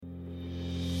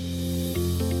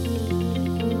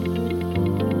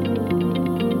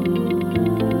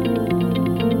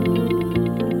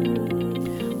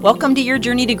Welcome to Your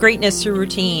Journey to Greatness Through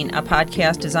Routine, a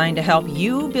podcast designed to help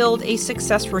you build a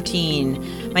success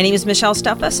routine. My name is Michelle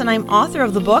Steffes, and I'm author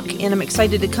of the book, and I'm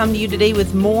excited to come to you today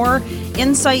with more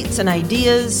insights and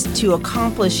ideas to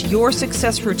accomplish your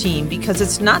success routine, because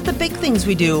it's not the big things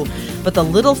we do, but the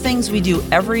little things we do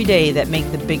every day that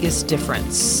make the biggest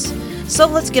difference. So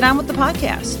let's get on with the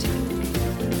podcast.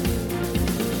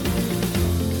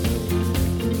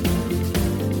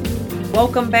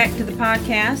 Welcome back to the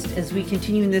podcast as we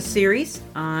continue in this series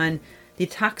on the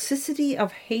toxicity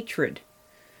of hatred.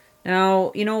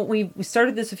 Now, we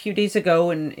started this a few days ago,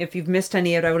 and if you've missed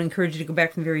any of it, I would encourage you to go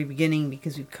back from the very beginning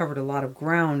because we've covered a lot of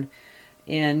ground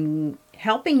in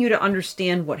helping you to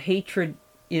understand what hatred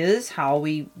is, how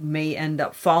we may end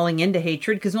up falling into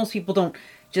hatred, because most people don't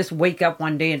just wake up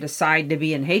one day and decide to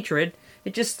be in hatred.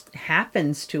 It just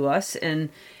happens to us, and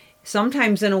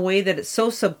sometimes in a way that it's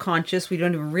so subconscious we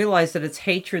don't even realize that it's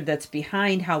hatred that's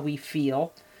behind how we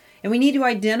feel, and we need to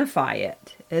identify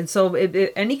it. And so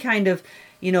any kind of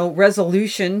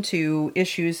resolution to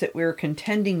issues that we're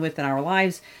contending with in our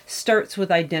lives starts with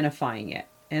identifying it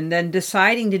and then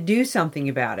deciding to do something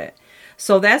about it.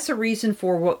 So that's the reason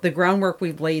for what the groundwork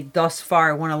we've laid thus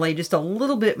far. I want to lay just a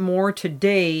little bit more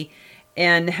today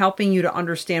and helping you to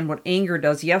understand what anger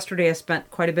does. Yesterday I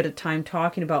spent quite a bit of time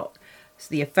talking about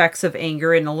the effects of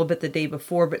anger, and a little bit the day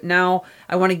before, but now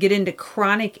I want to get into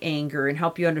chronic anger and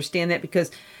help you understand that, because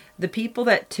the people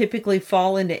that typically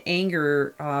fall into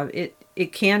anger,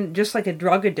 it can, just like a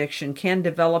drug addiction, can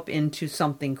develop into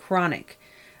something chronic,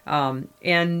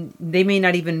 and they may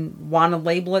not even want to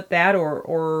label it that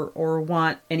or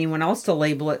want anyone else to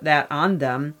label it that on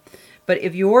them. But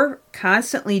if you're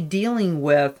constantly dealing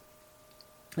with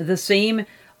the same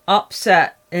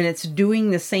upset and it's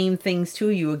doing the same things to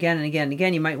you again and again and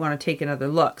again, you might want to take another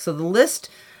look. So the list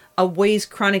of ways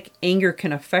chronic anger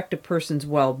can affect a person's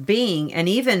well-being and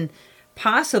even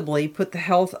possibly put the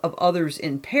health of others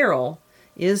in peril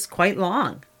is quite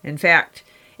long. In fact,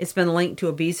 it's been linked to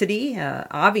obesity,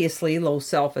 obviously low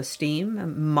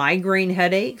self-esteem, migraine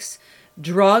headaches,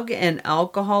 drug and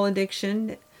alcohol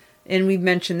addiction, and we've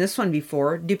mentioned this one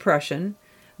before, depression,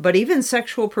 but even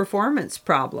sexual performance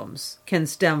problems can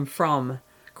stem from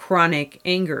chronic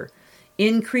anger.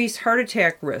 Increased heart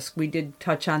attack risk. We did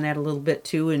touch on that a little bit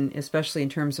too, and especially in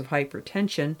terms of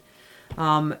hypertension.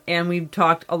 And we've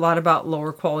talked a lot about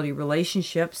lower quality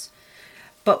relationships.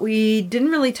 But we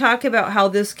didn't really talk about how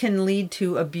this can lead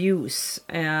to abuse,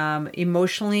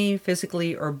 emotionally,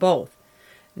 physically, or both.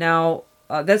 Now,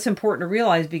 that's important to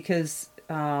realize because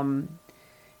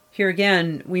here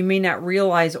again, we may not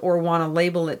realize or want to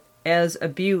label it as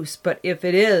abuse, but if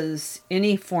it is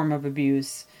any form of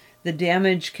abuse, the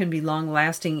damage can be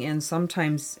long-lasting, and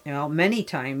sometimes, many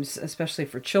times, especially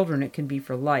for children, it can be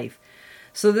for life.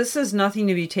 So this is nothing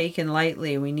to be taken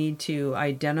lightly. We need to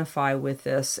identify with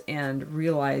this and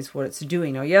realize what it's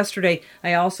doing. Now, yesterday,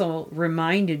 I also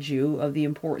reminded you of the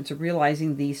importance of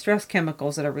realizing the stress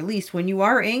chemicals that are released when you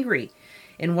are angry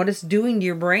and what it's doing to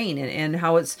your brain, and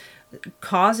how it's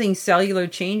causing cellular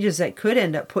changes that could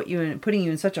end up putting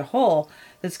you in such a hole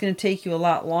that's going to take you a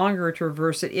lot longer to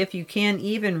reverse it, if you can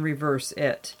even reverse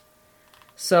it.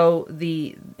 So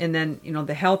the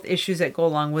health issues that go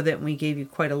along with it, and we gave you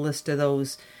quite a list of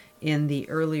those in the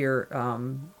earlier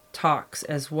talks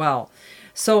as well.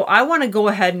 So I want to go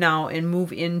ahead now and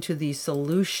move into the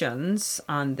solutions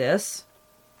on this.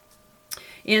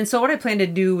 And so what I plan to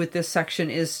do with this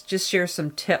section is just share some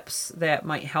tips that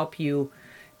might help you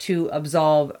to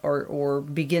absolve or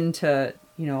begin to,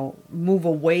 move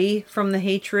away from the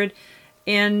hatred.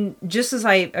 And just as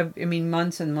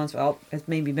months and months, it's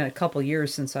maybe been a couple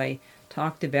years since I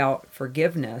talked about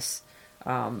forgiveness.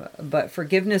 But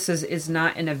forgiveness is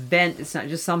not an event. It's not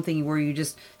just something where you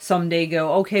just someday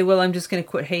go, okay, well, I'm just going to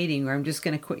quit hating, or I'm just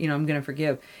going to quit, I'm going to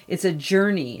forgive. It's a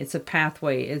journey. It's a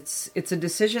pathway. It's a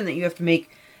decision that you have to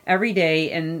make every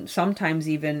day, and sometimes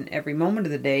even every moment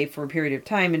of the day for a period of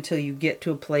time, until you get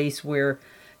to a place where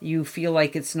you feel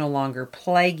like it's no longer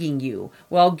plaguing you.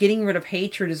 Well, getting rid of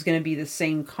hatred is going to be the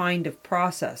same kind of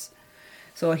process.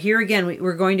 So here again,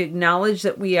 we're going to acknowledge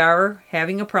that we are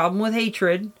having a problem with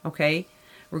hatred, okay?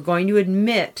 We're going to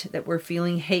admit that we're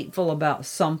feeling hateful about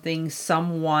something,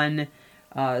 someone,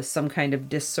 some kind of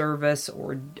disservice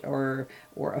or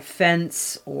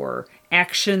offense or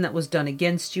action that was done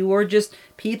against you, or just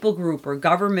people group or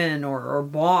government or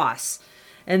boss.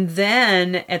 And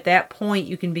then at that point,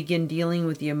 you can begin dealing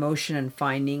with the emotion and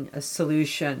finding a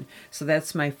solution. So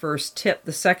that's my first tip.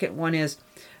 The second one is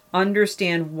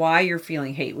understand why you're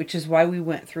feeling hate, which is why we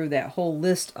went through that whole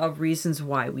list of reasons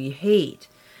why we hate,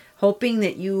 hoping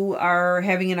that you are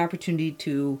having an opportunity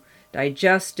to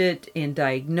digest it, and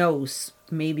diagnose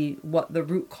maybe what the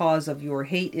root cause of your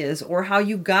hate is or how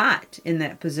you got in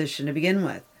that position to begin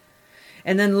with.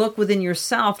 And then look within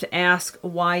yourself to ask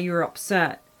why you're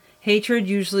upset. Hatred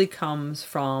usually comes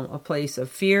from a place of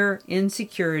fear,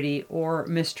 insecurity, or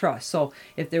mistrust. So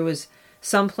if there was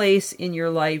some place in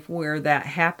your life where that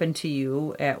happened to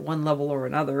you at one level or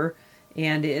another,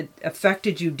 and it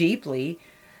affected you deeply,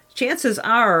 chances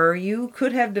are you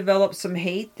could have developed some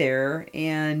hate there,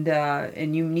 and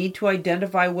you need to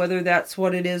identify whether that's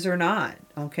what it is or not.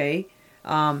 Okay.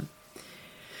 The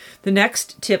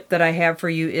next tip that I have for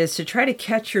you is to try to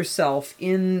catch yourself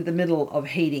in the middle of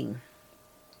hating.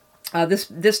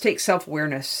 This takes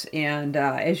self-awareness, and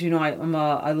as you know,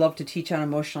 I love to teach on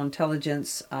emotional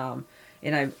intelligence,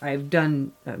 and I've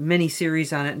done many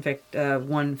series on it. In fact,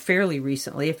 one fairly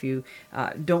recently. If you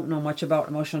don't know much about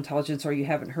emotional intelligence or you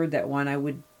haven't heard that one, I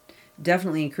would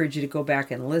definitely encourage you to go back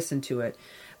and listen to it.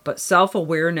 But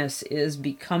self-awareness is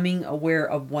becoming aware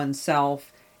of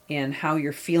oneself and how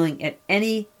you're feeling at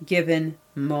any given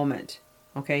moment.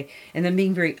 Okay, and then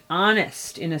being very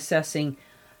honest in assessing,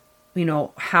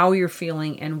 how you're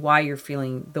feeling and why you're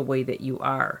feeling the way that you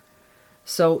are.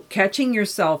 So catching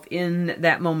yourself in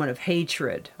that moment of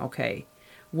hatred, okay,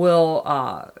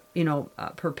 will,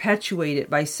 perpetuate it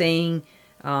by saying,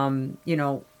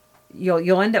 you'll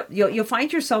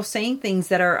find yourself saying things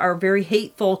that are very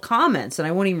hateful comments, and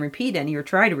I won't even repeat any or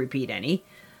try to repeat any.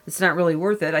 It's not really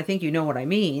worth it. I think you know what I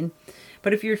mean.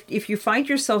 But if you find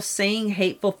yourself saying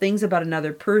hateful things about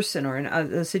another person or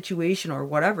a situation or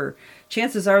whatever,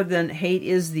 chances are then hate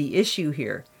is the issue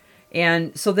here.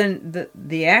 And so then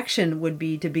the action would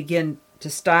be to begin to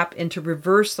stop and to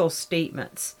reverse those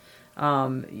statements.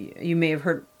 You may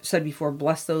have said before,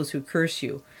 bless those who curse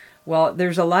you. Well,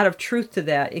 there's a lot of truth to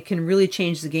that. It can really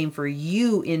change the game for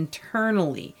you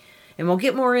internally. And we'll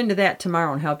get more into that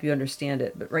tomorrow and help you understand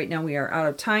it. But right now we are out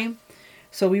of time.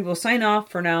 So we will sign off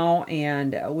for now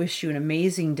and wish you an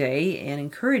amazing day and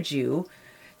encourage you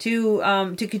to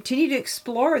continue to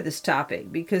explore this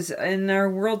topic, because in our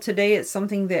world today, it's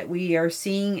something that we are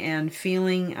seeing and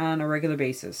feeling on a regular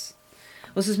basis.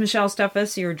 Well, this is Michelle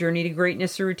Steffes, your Journey to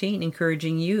Greatness Routine,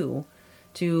 encouraging you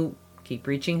to keep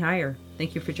reaching higher.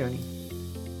 Thank you for joining.